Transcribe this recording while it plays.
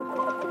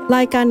ร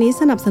ายการนี้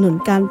สนับสนุน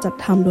การจัด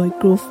ทำโดย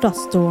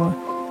Groove.store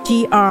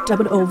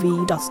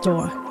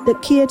grov.store The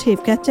Creative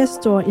Gadget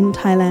Store in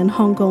Thailand,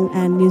 Hong Kong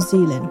and New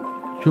Zealand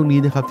ช่วงนี้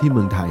นะครับที่เ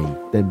มืองไทย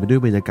เต็มไปด้วย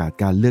บรรยากาศ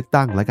การเลือก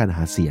ตั้งและการห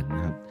าเสียงน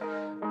ะครับ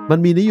มัน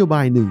มีนโยบ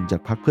ายหนึ่งจา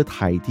กพรรคเพื่อไท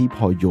ยที่พ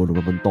อโยนลง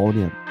มาบนโต๊ะเ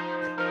นี่ย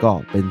ก็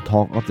เป็น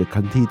Talk of the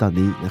Country ตอน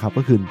นี้นะครับ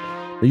ก็คือ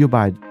นโยบ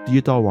าย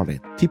Digital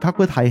Wallet ที่พรรคเ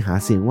พื่อไทยหา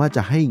เสียงว่าจ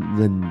ะให้เ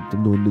งินจ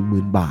ำนวน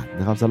 10,000 บาท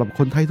นะครับสำหรับค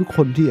นไทยทุกค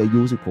นที่อายุ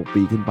16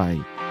ปีขึ้นไป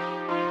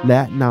แล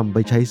ะนำไป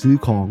ใช้ซื้อ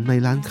ของใน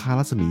ร้านค้า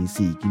รัศมี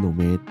4 กิโลเ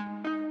มตร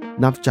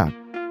นับจาก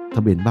ท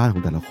ะเบียนบ้านขอ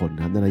งแต่ละคนน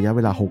ะครับในระยะเว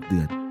ลา6 เดื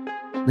อน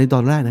ในตอ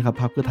นแรกนะครับ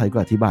พรรคเพื่อไทยก็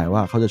อธิบายว่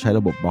าเขาจะใช้ร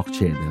ะบบบล็อกเช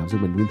นนะครับซึ่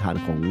งเป็นพื้นฐาน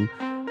ของ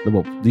ระบ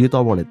บ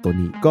Digital Wallet ตัว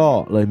นี้ก็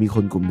เลยมีค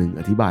นกลุ่มหนึ่ง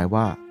อธิบาย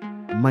ว่า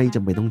ไม่จ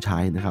ำเป็นต้องใช้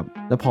นะครับ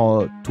และพอ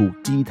ถูก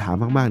จี้ถาม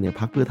มากๆเนี่ย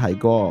พรรคเพื่อไทย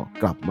ก็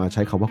กลับมาใ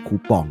ช้คำว่าคู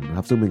ปองนะค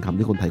รับซึ่งเป็นคำ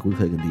ที่คนไทยคุ้นเ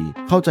คยกันดี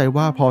เข้าใจ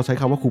ว่าพอใช้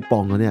คำว่าคูป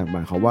องแล้วเนี่ยหม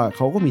ายความว่าเข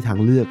าก็มีทาง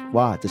เลือก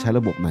ว่าจะใช้ร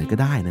ะบบไหนก็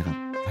ได้นะครับ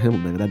ใช้ระบ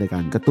บไหนก็ได้ในกา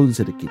รกระตุ้นเ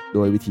ศรษฐกิจโด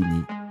ยวิธี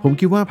นี้ผม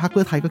คิดว่าพรรคเ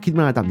พื่อไทยก็คิด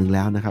มาระดับหนึ่งแ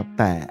ล้วนะครับ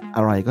แต่อ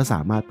ะไรก็ส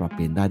ามารถปรับเป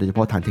ลี่ยนได้โดยเฉพ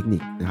าะทางเทคนิ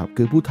คนะครับ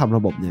คือผู้ทำร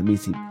ะบบเนี่ยมี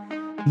สิทธิ์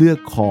เลือก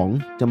ของ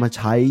จะมาใ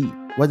ช้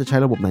ว่าจะใช้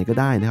ระบบไหนก็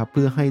ได้นะครับเ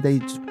พื่อให้ได้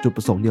จุดป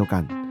ระสงค์เดียวกั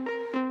น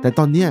แต่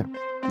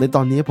ในต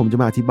อนนี้ผมจะ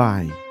มาอธิบา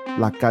ย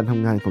หลักการท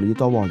ำงานของ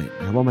Digital Wallet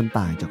นะครับว่ามัน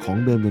ต่างจากของ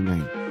เดิมยังไง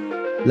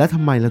และท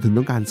ำไมเราถึง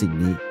ต้องการสิ่ง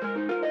นี้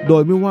โด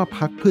ยไม่ว่าพ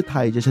รรคเพื่อไท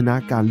ยจะชนะ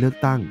การเลือก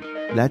ตั้ง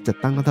และจัด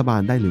ตั้งรัฐบา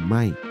ลได้หรือไ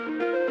ม่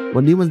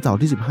วันนี้วันเสาร์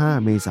ที่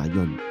15 เมษาย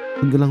น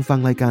คุณกำลังฟัง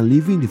รายการ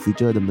Living the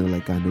Future ดำเนินร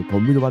ายการโดยผ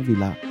มวิรวัฒน์วี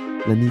ระ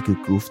และนี่คือ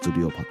Groove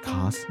Studio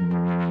Podcast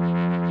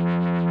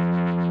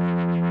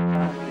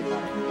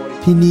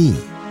ที่นี่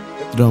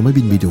เราไม่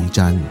บินไปดวง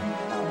จันทร์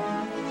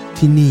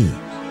ที่นี่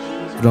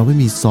เราไม่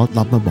มีซอส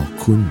ลับมาบอก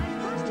คุณ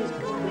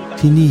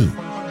ที่นี่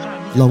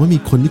เราไม่มี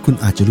คนที่คุณ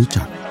อาจจะรู้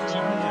จัก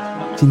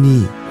ที่นี่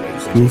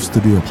Groove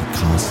Studio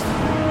Podcast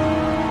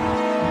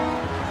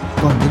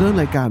ก่อนจะเริ่ม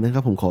รายการนะค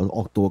รับผมขออ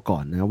อกตัวก่อ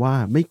นนะว่า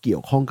ไม่เกี่ย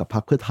วข้องกับพร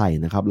รคเพื่อไทย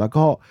นะครับแล้ว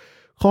ก็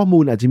ข้อมู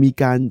ลอาจจะมี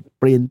การ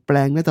เปลี่ยนแปล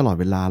งได้ตลอด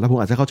เวลาแล้วผม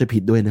อาจจะเข้าใจผิ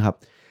ดด้วยนะครับ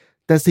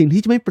แต่สิ่ง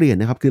ที่จะไม่เปลี่ยน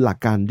นะครับคือหลัก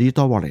การ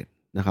Digital Wallet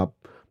นะครับ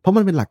เพราะ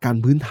มันเป็นหลักการ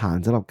พื้นฐาน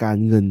สำหรับการ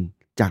เงิน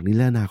จากนี้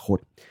และอนาคต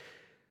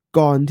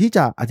ก่อนที่จ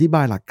ะอธิบ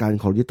ายหลักการ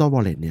ของ Digital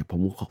Wallet เนี่ยผม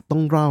ต้อ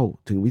งเล่า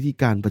ถึงวิธี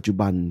การปัจจุ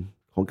บัน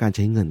ของการใ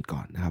ช้เงินก่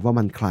อนนะครับว่า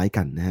มันคล้าย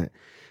กันนะฮะ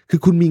คือ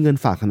คุณมีเงิน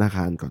ฝากธนาค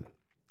ารก่อน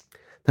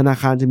ธนา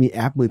คารจะมีแอ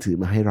ปมือถือ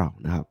มาให้เรา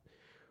นะครับ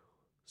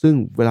ซึ่ง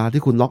เวลา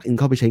ที่คุณล็อกอิน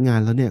เข้าไปใช้งาน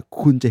แล้วเนี่ย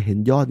คุณจะเห็น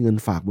ยอดเงิน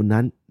ฝากบน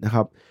นั้นนะค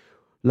รับ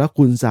แล้ว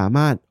คุณสาม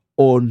ารถโ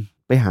อน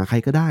ไปหาใคร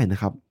ก็ได้น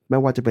ะครับไม่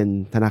ว่าจะเป็น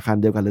ธนาคาร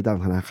เดียวกันหรือต่า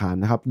งธนาคาร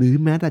นะครับหรือ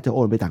แม้แต่จะโอ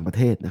นไปต่างประเ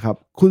ทศนะครับ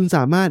คุณส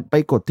ามารถไป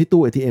กดที่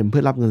ตู้ ATM เพื่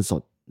อรับเงินส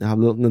ดนะครับ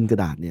หรือเงินกระ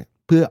ดาษเนี่ย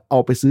เพื่อเอา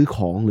ไปซื้อข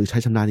องหรือใช้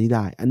ชำระนี้ไ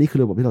ด้อันนี้คือ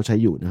ระบบที่เราใช้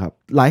อยู่นะครับ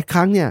หลายค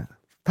รั้งเนี่ย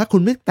ถ้าคุ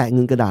ณไม่แตะเ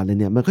งินกระดาษเลย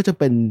เนี่ยมันก็จะ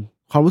เป็น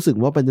ความรู้สึก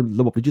ว่าเป็น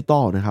ระบบดิจิตอ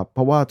ลนะครับเพ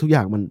ราะว่าทุกอย่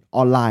างมันอ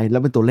อนไลน์แล้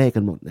วเป็นตัวเลข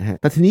กันหมดนะฮะ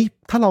แต่ทีนี้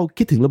ถ้าเรา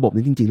คิดถึงระบบ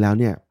นี้จริงๆแล้ว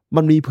เนี่ย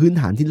มันมีพื้น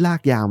ฐานที่ลา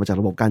กยาวมาจาก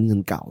ระบบการเงิ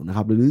นเก่านะค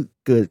รับหรือ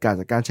เกิดจ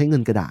ากการใช้เงิ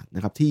นกระดาษน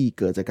ะครับที่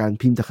เกิดจากการ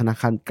พิมพ์จากธนา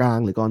คารกลาง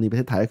หรือกรณีประเ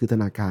ทศไทยก็คือธ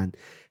นาคาร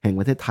แห่ง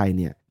ประเทศไทย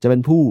เนี่ยจะเป็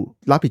นผู้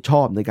รับผิดช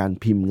อบในการ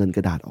พิมพ์เงินก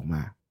ระดาษออกม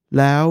า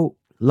แล้ว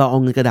เราเอา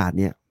เงินกระดาษ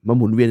เนี่ยมา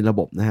หมุนเวียนในระ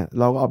บบนะฮะ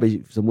เราก็เอาไป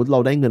สมมุติเรา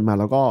ได้เงินมา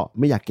เราก็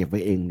ไม่อยากเก็บไว้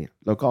เองเนี่ย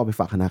เราก็เอาไป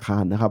ฝากธนาคา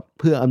รนะครับ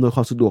เพื่ออำนวยค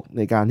วามสะดวกใ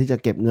นการที่จะ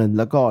เก็บเงิน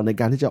แล้วก็ใน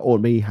การที่จะโอน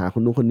ไปหาค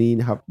นนู้นคนนี้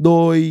นะครับโด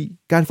ย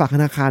การฝากธ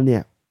นาคารเนี่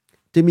ย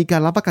จะมีกา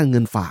รรับประกันเงิ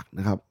นฝาก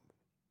นะครับ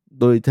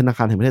โดยธนาค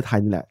ารแห่งประเทศไทย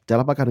นี่แหละจะ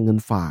รับประกันเงิน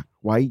ฝาก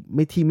ไว้ไ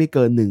ม่เ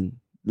กิน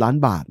1 ล้าน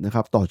บาทนะค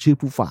รับต่อชื่อ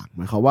ผู้ฝากห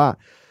มายความว่า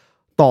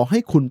ต่อให้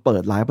คุณเปิ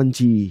ดหลายบัญ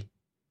ชี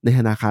ในธ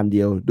นาคารเ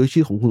ดียวด้วย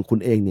ชื่อของคุ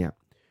ณเองเนี่ย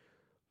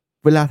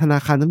เวลาธนา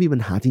คารนั้นมีปั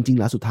ญหาจริงๆ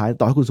แล้วสุดท้าย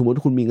ต่อให้คุณสมมติ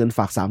ว่าคุณมีเงินฝ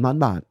าก3 ล้าน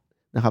บาท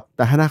นะครับแ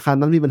ต่ธนาคาร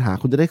นั้นมีปัญหา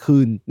คุณจะได้คื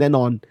นแน่น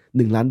อน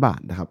1 ล้านบาท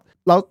นะครับ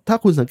แล้วถ้า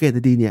คุณสังเกต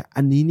ดีๆเนี่ย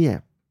อันนี้เนี่ย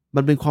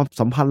มันเป็นความ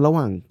สัมพันธ์ระห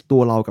ว่างตั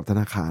วเรากับธ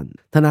นาคาร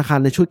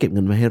เนี่ยช่วยเก็บเ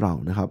งินไว้ให้เรา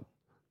นะครับ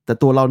แต่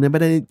ตัวเราเนี่ยไ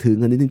ม่ได้ถือ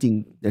เงินนี้จริง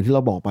ๆอย่างที่เร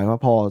าบอกไปว่า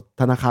พอ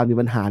ธนาคารมี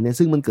ปัญหาเนี่ย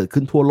ซึ่งมันเกิด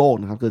ขึ้นทั่วโลก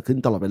นะครับเกิดขึ้น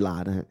ตลอดเวลา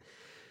นะฮะ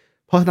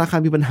พอธนาคาร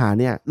มีปัญหา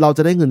เนี่ยเราจ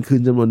ะได้เงินคื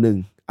นจำนวนหนึ่ง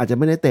อาจจะ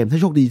ไม่ได้เต็มถ้า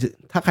โชคดี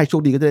ถ้าใครโช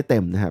คดีก็จะได้เต็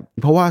มนะครับ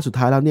เพราะว่าสุด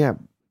ท้ายแล้วเนี่ย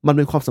มันเ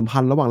ป็นความสัมพั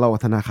นธ์ระหว่างเรากั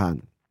บธนาคาร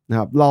นะค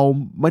รับเรา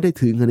ไม่ได้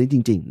ถือเงินนี้จ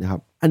ริงๆนะครับ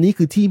อันนี้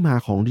คือที่มา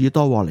ของ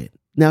Digital Wallet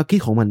แนวคิด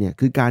ของมันเนี่ย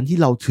คือการที่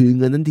เราถือ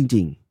เงินนั้นจ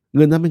ริงๆเ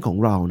งินนั้นเป็นของ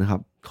เรานะครับ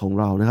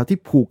ที่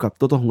ผูกกับ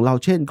ตัวตนของเรา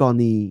เช่นกร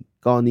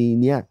ณี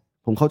เนี้ย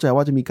ผมเข้าใจว่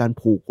าจะมีการ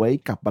ผูกไว้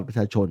กับบัตรประช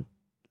าชน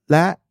แล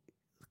ะ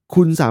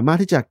คุณสามารถ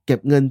ที่จะเก็บ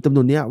เงินจำน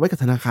วนนี้ไว้กับ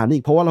ธนาคารนี่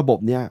เพราะว่าระบบ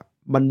เนี้ย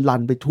มันรั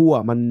นไปทั่ว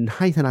มันใ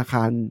ห้ธนาค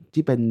าร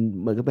ที่เป็น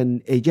เหมือนกับเป็น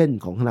เอเจนต์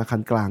ของธนาคาร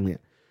กลางเนี่ย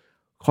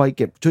คอย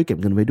ช่วยเก็บ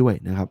เงินไว้ด้วย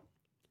นะครับ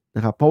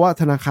เพราะว่า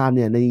ธนาคารเ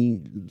นี่ยใน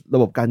ระ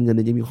บบการเงินเ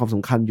นี่ยยังมีความส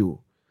ำคัญอยู่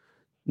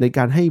ในก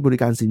ารให้บริ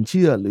การสินเ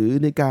ชื่อหรือ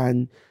ในการ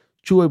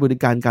ช่วยบริ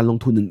การการลง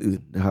ทุนอื่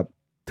นๆนะครับ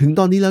ถึง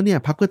ตอนนี้แล้วเนี่ย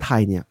พรรคเพื่อไท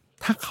ยเนี่ย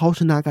ถ้าเขา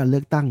ชนะการเลื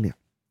อกตั้งเนี่ย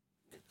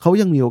เขา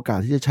ยังมีโอกาส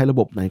ที่จะใช้ระ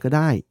บบไหนก็ไ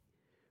ด้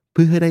เ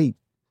พื่อให้ได้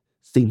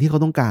สิ่งที่เขา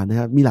ต้องการนะ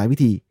ครับมีหลายวิ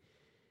ธี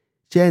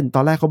เช่นต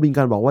อนแรกเขามีก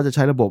ารบอกว่าจะใ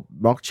ช้ระบบ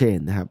บล็อกเชน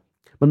นะครับ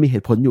มันมีเห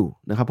ตุผลอยู่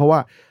นะครับเพราะว่า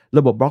ร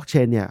ะบบบล็อกเช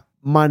นเนี่ย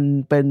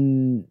มันเป็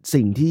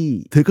นสิ่งที่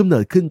ถือกำเนิ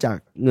ดขึ้นจ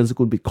ากเงิน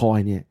สกุล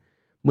Bitcoin เนี่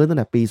ยเมื่อตั้ง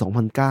แต่ปี 2009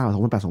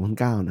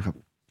 2008 นะครับ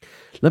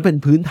และเป็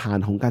นพื้นฐ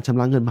านของการชำ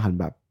ระเงินผ่าน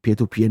แบบ peer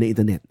to peer ในอินเ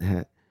ทอร์เน็ตนะ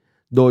ฮะ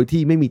โด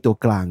ยที่ไม่มีตัว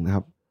กลางนะ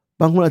ครับ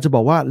บางคนอาจจะ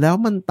บอกว่าแล้ว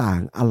มั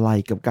นต่างอะไ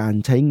รกับกา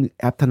รใช้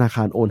แอปธนา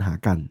คารโอนหา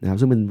กันนะครั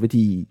บซึ่งเป็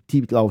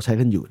นวิธีที่เราใช้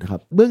กันอยู่นะครั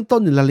บเบื้อ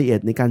งต้นในรายละเอี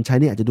ยดในการใช้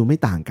เนี่ยอาจจะดู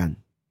ไม่ต่า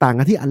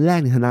งกันที่อันแร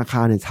กในธนา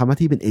คารเนี่ยทำหน้า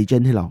ที่เป็นเอเ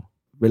จนต์ให้เรา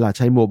เวลา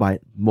ใช้โ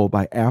มบ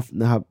ายแอ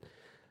ปนะครั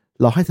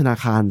บเราให้ธนา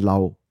คารเ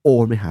ราโอ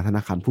นไปหาธ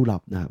นาคารผู้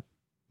รับนะครั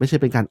บไม่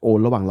ใช่เป็นการโอ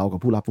นระหว่างเร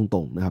ากับผู้รับ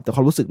ตรงๆนะครับแต่ค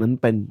วามรู้สึกนั้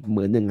นเป็นเ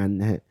หมือนอย่างนั้น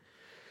นะฮะ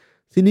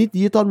ทีนี้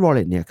Digital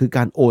Wallet เนี่ยคือ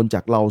การโอน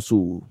จากเรา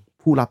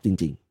สู่ผู้รับจ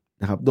ริงๆ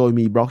นะครับโด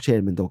ยมีบล็อกเช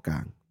นเป็นตัวกล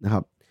างนะ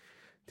ครับ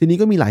ที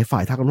นี้ก็มีหลา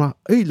ยฝ่ายทักกันว่า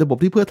ระบบ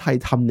ที่เพื่อไท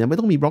ยทำเนี่ย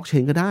ไม่ต้องมีบล็อก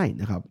เชนก็ได้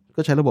นะครับ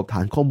ก็ใช้ระบบฐ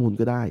านข้อมูล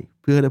ก็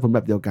ได้เพื่อให้ได้ผลแบ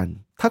บเดียวกั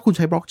นถ้าคุณใ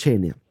ช้บล็อกเ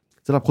ชนเนี่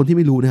ยสำหรับคนที่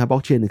ไม่รู้นะครับบล็อ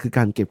กเชนเนี่ยคือ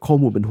การเก็บข้อ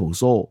มูลเป็นห่วงโ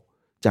ซ่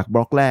จากบ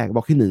ล็อกแรกบล็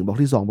อกที่1บล็อ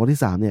กที่2บล็อกที่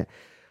3เนี่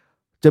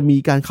ยจ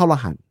ะมีการเข้า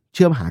รหัส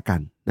เชื่อมหา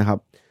กันนะครั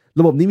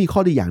บระบบนี้มีข้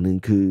อดีอย่างหนึ่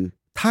งคือ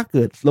ถ้าเ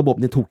กิดระบ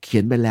บเนี่ยถูกเ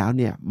ขียนไปแล้ว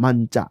เนี่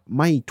ยมันจะ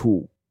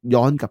ไม่ถูก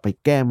ย้อนกลับไป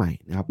แก้ใ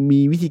หม่นะครั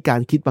บมีวิธีก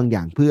ารคิดบาง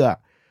อย่างเพื่อ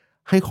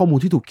ให้ข้อมู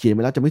ลที่ถูกเขียน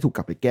ไปแล้วจะไม่ถูก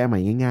กลับไปแก้ใ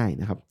หม่ง่ายๆ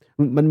นะครับ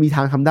มันมีท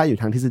างทำได้อ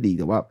ยู่ทางทฤษฎีแ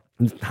ต่ว่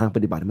าทาง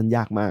ปฏิบัติมัน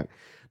ยากมาก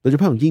โดยเ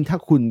ฉพาะอย่างยิ่งถ้า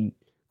คุ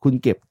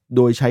ณเก็บโ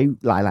ดย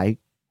ใช้หลายๆ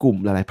กลุ่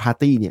มหลายๆพาร์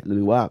ตี้เนี่ย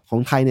หรือว่าข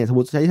องไทยเนี่ยสม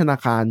มติใช้ธน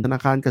าค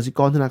ารกสิก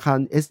รธนา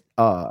คา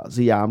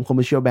รสยามคอมเม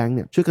อร์เชียลแบงก์เ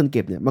นี่ยช่วยกันเ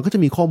ก็บเนี่ยมันก็จ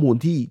ะมีข้อมู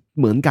ลที่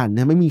เหมือนกันน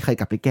ะไม่มีใค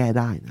รกลับไปแก้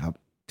ได้นะครั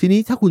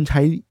บทีนี้ถ้าคุณ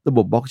ใช้ระบ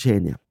บบล็อกเช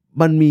นเนี่ย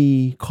มั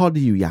นมีข้อ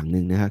ดีอยู่อย่างห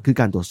นึ่งนะฮะคื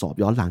อการตรวจสอ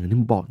บย้อนหลังอย่าง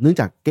ที่ผมบอกเนื่อง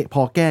จากพ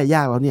อแก้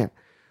ยากแล้วเนี่ย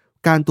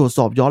การตรวจส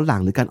อบย้อนหลัง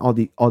หรือการอ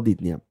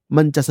อดิตเนี่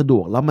ยมันจะสะ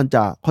ดวกแล้วมัน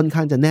จะค่อนข้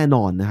างจะแน่น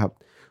อนนะครับ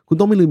คุ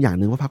ณต้องไม่ลืมอย่าง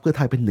หนึ่งว่าพรรคเพื่อไ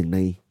ทยเป็นหนึ่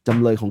งในจ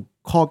ำเลยขอ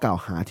งข้อกล่า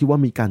วหาที่ว่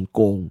ามีการ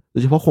โกงโ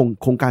ดยเฉพาะโ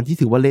ครงการ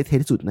ที่ถือว่าเละเท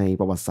ะที่สุดใ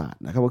นประวัติศาสต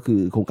ร์นะครับก็คื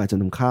อโครงการจำ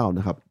นำข้าว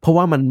นะครับเพรา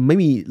ะว่ามันไม่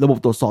มีระ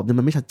บบตรวจสอบเนี่ย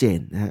มันไม่ชัดเ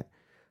จนนะฮะ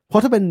เพรา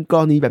ะถ้าเป็น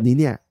กรณีแบบนี้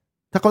เนี่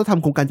ยถ้าเขาท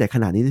ำโครงการใหญ่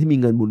ขนาดนี้ที่มี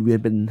เงินหมุนเวีย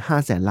นเป็น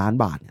 500,000 ล้าน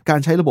บาทการ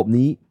ใช้ระบ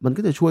บนี้มั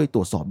นก็จะช่วยต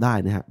รวจสอบ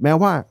ได้นะฮะแม้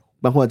ว่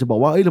าบางคนอาจจะบอก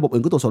ว่าระบบอื่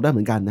นก็ตรวจสอบได้เ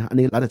หมือนกันนะอั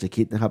นนี้รัฐอาจจะ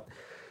คิดนะครั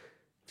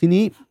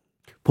บทีนี้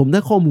ผม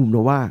ได้ข้อมูลม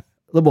าว่า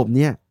ระบบ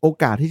นี้โ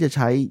อกาสที่จะใ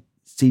ช้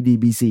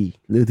CDBC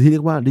หรือที่เ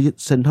รียกว่า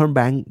Central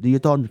Bank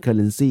Digital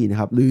Currency นะ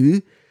ครับ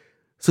หรือ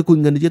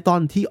สกุลเงินดิจิตอ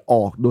ลที่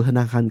ออกโดยธน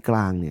าคารกล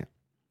างเนี่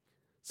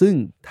ยซึ่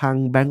งท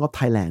าง Bank of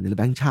Thailand หรือ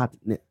แบงก์ช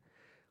าติเนี่ย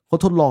เข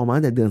าทดลองมา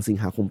ตั้งแต่เดือนสิ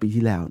งหาค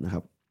มปีที่แล้วนะ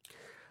ครับ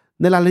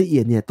ในรายละเ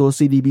อียดเนี่ยตัว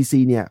CDBC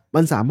เนี่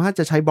ยมันสามารถ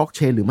จะใช้บล็อกเช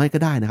นหรือไม่ก็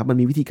ได้นะครับมัน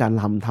มีวิธีกา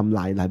รทำห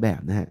ลายแ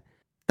บบนะฮะ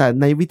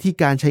แต่ใ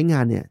นวิธีการใช้ง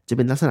านเนี่ยจะเ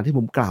ป็นลักษณะที่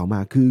ผมกล่า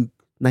วม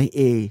าคือนาย A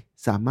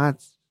สามารถ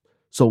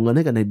ส่งเงินใ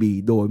ห้กับนาย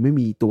B โดยไม่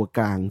มีตัวก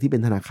ลางที่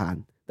เป็นธนาค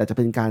ารแต่จะเ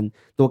ป็นการ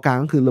ตัวกลา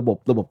งก็คือระ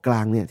บบกล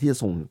างเนี่ยที่จะ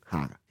ส่งห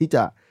าที่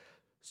จะ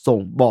ส่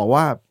งบอก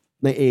ว่าน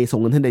าย A ส่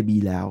งเงินให้นาย B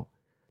แล้ว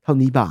เท่า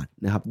นี้บาท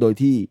นะครับโด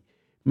ยที่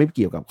ไม่เ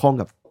กี่ยวกับข้อง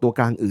กับตัว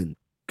กลางอื่น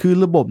คื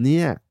อระบบนี้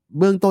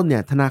เบื้องต้นเ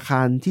นี่ยธนาค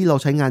ารที่เรา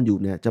ใช้งานอยู่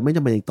เนี่ยจะไม่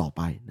จำเป็นอีกต่อ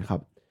ไปนะครับ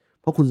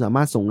เพราะคุณสา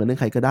มารถส่งเงินให้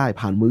ใครก็ได้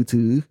ผ่านมื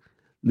อถือ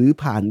หรือ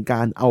ผ่าน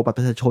การเอาบัตร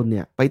ประชาชนเ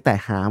นี่ยไปแต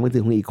ะหามือ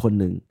ถือของอีกค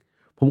นหนึ่ง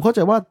ผมเข้า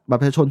ใจว่าบัต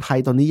รประชาชนไท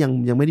ยตอน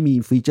นี้ยังไม่ได้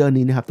มีฟีเจ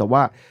อร์นี้นะครับ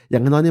แต่ว่า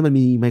อย่างน้อยเนี่ยมั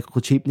นมีไมโ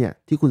ครชิปเนี่ย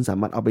ที่คุณสา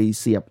มารถเอาไ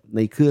ปเสียบ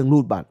ในเครื่อ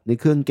งรูดบัตรใน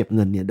เครื่องเก็บเ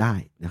งินเนี่ย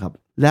ได้นะครั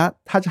บและ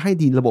ถ้าจะให้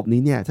ดีระบบ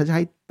นี้เนี่ยถ้าจะใ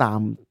ห้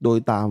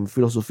ตา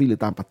มฟิโลโซฟีหรื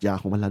อตามปรัชญา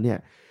ของมันแล้วเนี่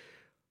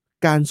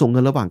ยการส่งเ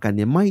งินระหว่างกันเ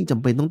นี่ยไม่จ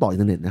ำเป็นต้องต่ออิ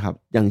นเทอร์เน็ตนะครับ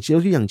อย่า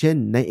งเช่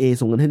นนาย A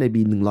ส่งเงินให้นาย B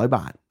 100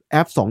 บาทแ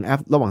อป2แอ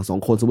ประหว่าง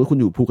2คนสมมติคุณ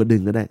อยู่ภูกร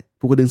ะดึงก็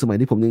ได้ภูกระดึงสมั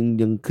ยที่ผม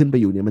ยังขึ้นไ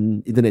ปอยู่เนี่ย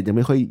มันอินเทอร์เน็ตยัง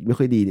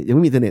ไม่ค่อยดีเนี่ยยังไ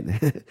ม่มีอินเทอร์เน็ต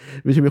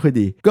ไม่ใช่ไม่ค่อ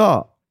ยดีก็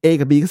A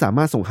กับ B ก็สา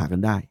มารถส่งห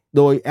ากันได้โ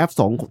ดยแอป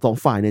2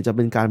ฝ่ายเนี่ยจะเ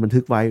ป็นการบั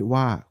นทึก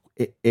ไว้ว่า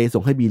A ส่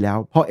งให้ B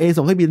แล้วพอ A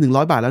ส่งให้ B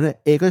 100 บาทแล้วเนี่ย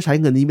A ก็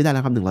ใช้เงินนี้ไม่ได้แล้ว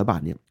ครับ100 บา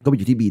ทเนี่ยก็ไป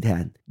อยู่ที่ B แท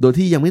นโดย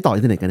ที่ยังไม่ต่ออิ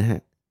นเทอร์เน็ตกันนะฮ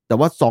ะแต่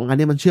ว่า2อั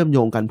นนี้มันเชื่อมโ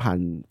ยงกันผ่า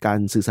นก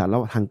ารสื่อสารระห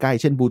ว่างทางใ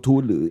กล้เช่นบลูทู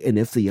ธหรือ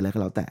NFC อะไรก็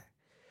แล้ว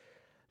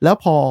แต่แล้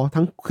วพ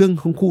อทั้งเครื่อง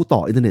ทั้ง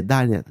คู่ต่ออินเทอร์เน็ต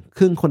ได้เนี่ยเค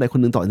รื่องคนใดค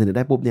นหนึ่งต่ออินเทอร์เน็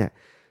ตได้ปุ๊บเนี่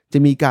ยจ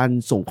ะมีก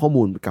ารส่งข้อ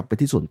มูลกลับไ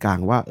ปที่ส่วนกลาง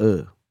ว่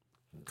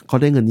าเขา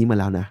ได้เงินนี้มา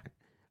แล้วนะ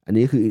อั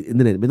นนี้คืออินเท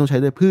อร์เน็ตไม่ต้อง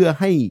ใช้ด้วยเพื่อ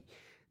ให้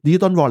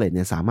Digital Wallet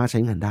เนี่ยสามารถใ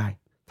ช้งานได้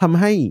ทำ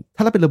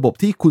ให้ถ้าเราเป็นระบ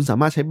บที่คุณสาม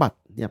ารถใช้บัตร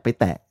เนี่ยไปแ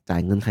ตะจ่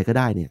ายเงินใค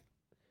รก็ได้เนี่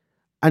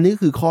ยอัน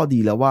นี้คือข้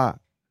อดีแล้วว่า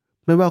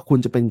ไม่ว่าคุ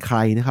ณจะเป็นใ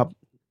ครนะครับ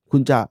คุ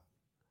ณจ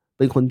ะเ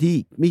ป็นคนที่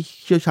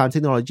ไม่เชี่ยวชาญเท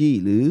คโนโ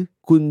ลยีหรื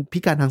อคุณพิ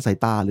การทางสา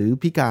ยตาหรื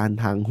อพิการ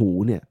ทา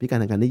งหูเนี่ยพิกา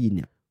รทางการได้ยินเ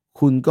นี่ย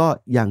คุ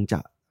ณก็ยัง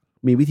จะ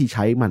มีวิธี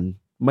ใช้มัน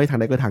ไม่ทาง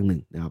ใดก็ทางห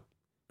นึ่งนะครับ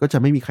ก็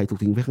จะไม่มีใครถู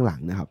กทิ้งไว้ข้างหลัง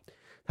นะครับ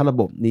ถ้าร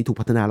ะบบนี้ถู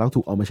กพัฒนาแล้ว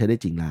ถูกเอามาใช้ได้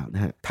จริงแล้ว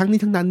นะฮะทั้ง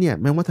นี้ทั้งนั้นเนี่ย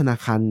แม้ว่าธน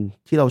าคาร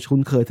ที่เรา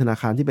คุ้นเคยธนา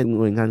คารที่เป็น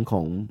หน่วยงาน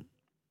ขอ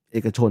งเ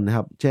อกชนนะ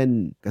ครับ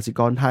เช่น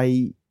กสิกรไ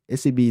ทย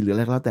SCB หรืออะ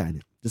ไรก็แล้วแต่เ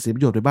นี่ยจะเสียปร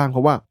ะโยชน์ไปบ้างเพรา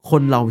ะว่า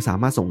คนเราสาม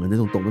ารถส่งเงิน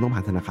ได้ตรงๆไม่ต้องผ่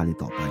านธนาคารอี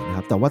กต่อไปนะ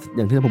ครับแต่ว่า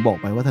อย่างที่ผมบอ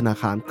กไปว่าธน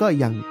าคารก็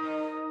ยั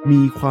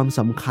งมีควา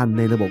มสำคัญ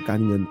ในระบบกา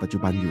รเงินปัจจุ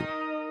บันอ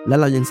ยู่และ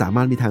เรายังสา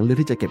มารถมีทางเลือก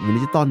ที่จะเก็บเงิ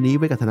นดิจิตอล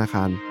นี้ไว้กับธนา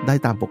คารได้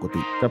ตามป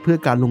กติแต่เพื่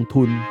อการลง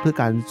ทุนเพื่อ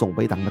การส่ง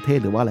ไปต่างประเ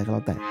ทศหรือว่าอะไรก็แล้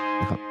วแต่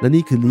นะครับแล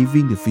ะนี่คือ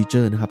Living the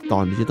Future นะครับตอ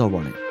น Digital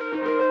Wallet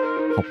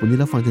ขอบคุณที่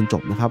รับฟังจนจ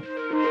บนะครับ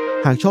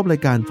หากชอบรา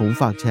ยการผม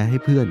ฝากแชร์ให้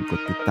เพื่อนกด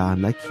ติดตาม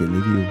และเขียน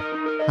รีวิว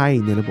ให้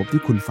ในระบบ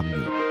ที่คุณฟังอ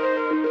ยู่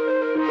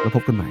แล้วพ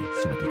บกันใหม่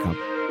สวัสดีครั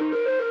บ